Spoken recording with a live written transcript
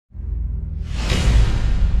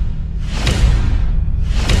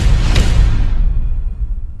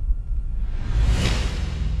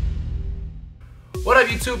What up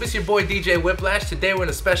YouTube, it's your boy DJ Whiplash. Today we're in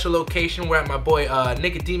a special location. We're at my boy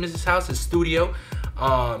Nicodemus' house, his studio.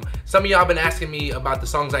 Some of y'all been asking me about the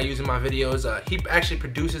songs I use in my videos. He actually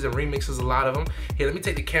produces and remixes a lot of them. Here, let me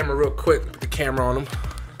take the camera real quick, put the camera on him.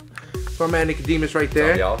 So my man Nicodemus right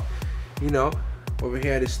there. What's up, y'all? You know, over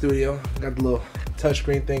here at his studio. Got the little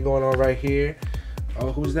touchscreen thing going on right here.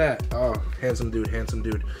 Oh, who's that? Oh, handsome dude, handsome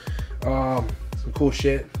dude. Some cool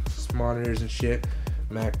shit, some monitors and shit,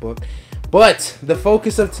 MacBook. But the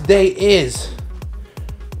focus of today is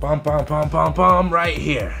right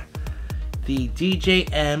here, the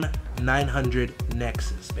DJM 900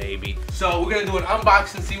 Nexus, baby. So we're gonna do an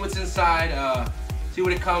unboxing, see what's inside, see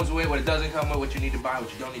what it comes with, what it doesn't come with, what you need to buy, what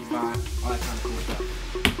you don't need to buy, all that kind of cool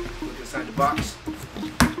stuff. Look inside the box.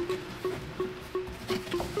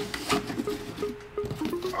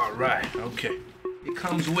 All right, okay. It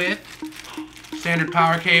comes with standard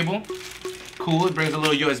power cable. Cool, it brings a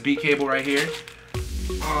little USB cable right here.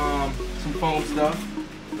 Some phone stuff,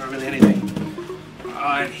 not really anything.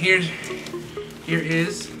 And here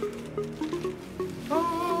is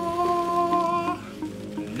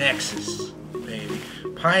Nexus, baby.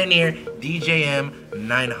 Pioneer DJM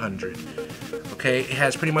 900. Okay, it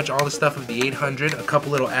has pretty much all the stuff of the 800. A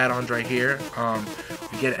couple little add-ons right here.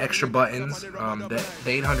 You get extra buttons. The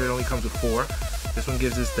 800 only comes with 4. This one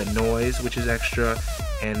gives us the noise, which is extra,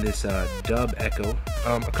 and this dub echo.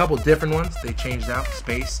 A couple different ones they changed out.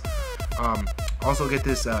 Space. Also get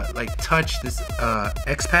this like touch, this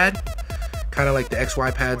X pad, kind of like the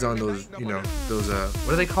XY pads on those, you know, those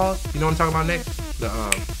what are they called? You know what I'm talking about, Nick? The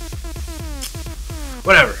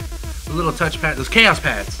whatever, the little touch pad, those chaos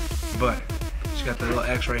pads. But she got the little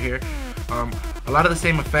X right here. A lot of the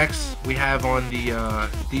same effects we have on the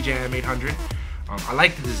DJM 800. I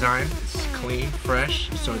like the design. It's clean, fresh,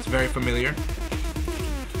 so it's very familiar.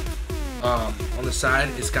 On the side,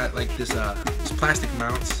 it's got like this plastic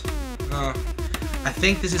mounts. I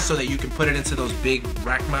think this is so that you can put it into those big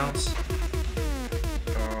rack mounts.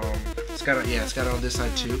 It's got it on this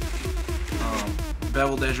side too.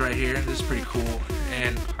 Beveled edge right here. This is pretty cool.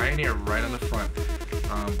 And Pioneer right on the front.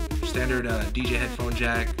 Standard DJ headphone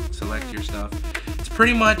jack. Select your stuff. It's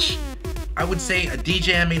pretty much, I would say, a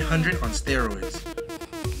DJM 800 on steroids.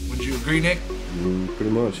 Would you agree, Nick?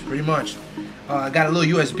 Pretty much. Pretty much. I got a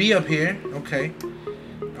little USB up here. Okay.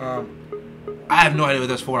 I have no idea what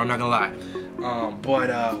that's for. I'm not gonna lie.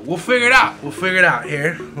 But we'll figure it out. We'll figure it out.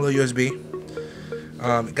 Here, a little USB.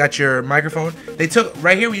 Got your microphone. They took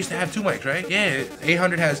right here. We used to have 2 mics, right? Yeah.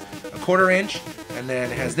 800 has a 1/4 inch, and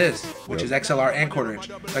then it has this, which is XLR and 1/4 inch.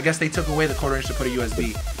 So I guess they took away the 1/4 inch to put a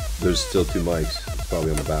USB. There's still 2 mics,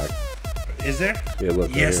 probably on the back. Is there? Yeah,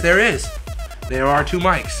 look. Yes, there is. There are 2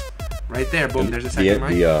 mics. Right there, boom, there's a second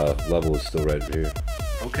mic. The level is still right here.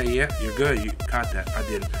 Okay, yeah, you're good. You caught that. I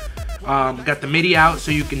didn't. Got the MIDI out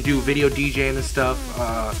so you can do video DJing and stuff,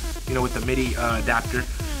 you know, with the MIDI adapter.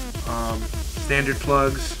 Standard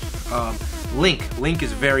plugs. Link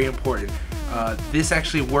is very important. This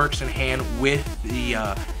actually works in hand with the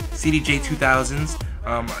CDJ 2000s.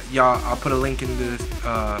 Y'all, I'll put a link in the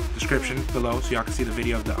description below so y'all can see the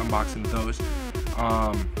video of the unboxing of those.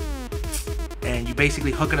 And you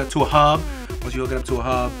basically hook it up to a hub. Once you hook it up to a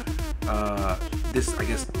hub, this, I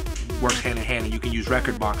guess, works hand in hand, and you can use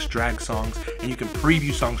Rekordbox, drag songs, and you can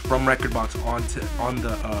preview songs from Rekordbox on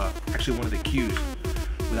the actually one of the queues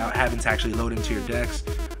without having to actually load into your decks.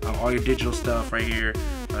 All your digital stuff right here,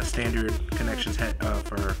 standard connections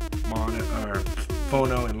for mono or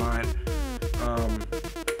phono and line.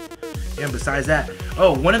 And besides that,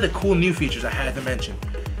 oh, one of the cool new features I had to mention.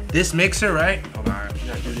 This mixer, right? Hold on, we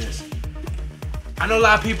gotta do this. I know a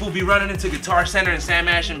lot of people be running into Guitar Center and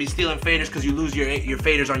Samash and be stealing faders because you lose your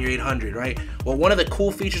faders on your 800, right? Well, one of the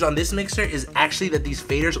cool features on this mixer is actually that these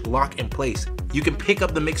faders lock in place. You can pick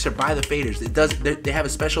up the mixer by the faders. They have a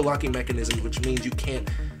special locking mechanism, which means you can't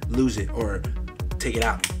lose it or take it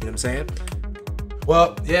out. You know what I'm saying?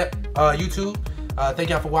 Well, yeah, YouTube,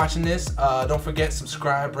 thank y'all for watching this. Don't forget,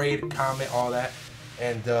 subscribe, rate, comment, all that.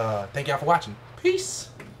 And thank y'all for watching. Peace.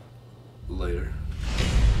 Later.